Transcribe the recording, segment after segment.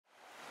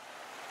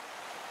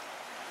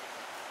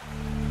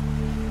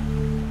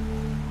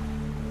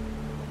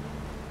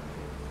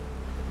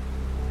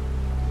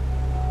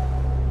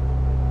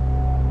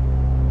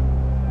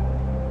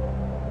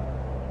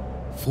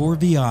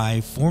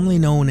4VI, formerly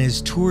known as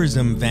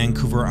Tourism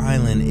Vancouver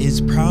Island,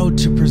 is proud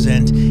to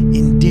present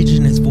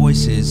Indigenous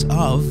voices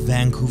of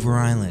Vancouver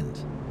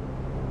Island.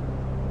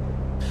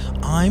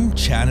 I'm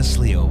Chadis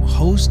Leo,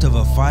 host of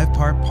a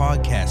 5-part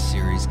podcast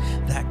series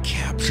that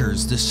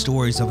captures the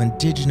stories of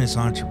Indigenous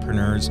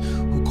entrepreneurs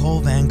who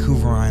call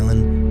Vancouver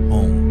Island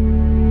home.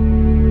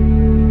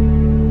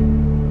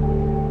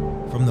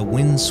 From the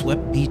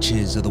wind-swept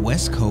beaches of the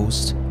West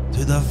Coast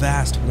to the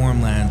vast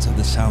warm lands of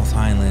the South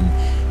Island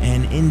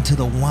and into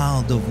the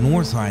wild of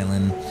North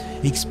Island,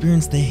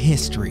 experience the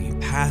history,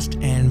 past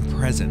and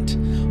present,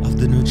 of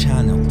the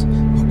Nuu-chah-nulth,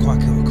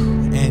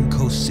 Kwakwaka'wakw, and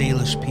Coast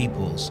Salish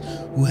peoples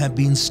who have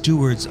been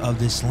stewards of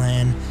this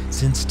land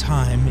since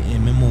time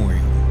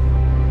immemorial.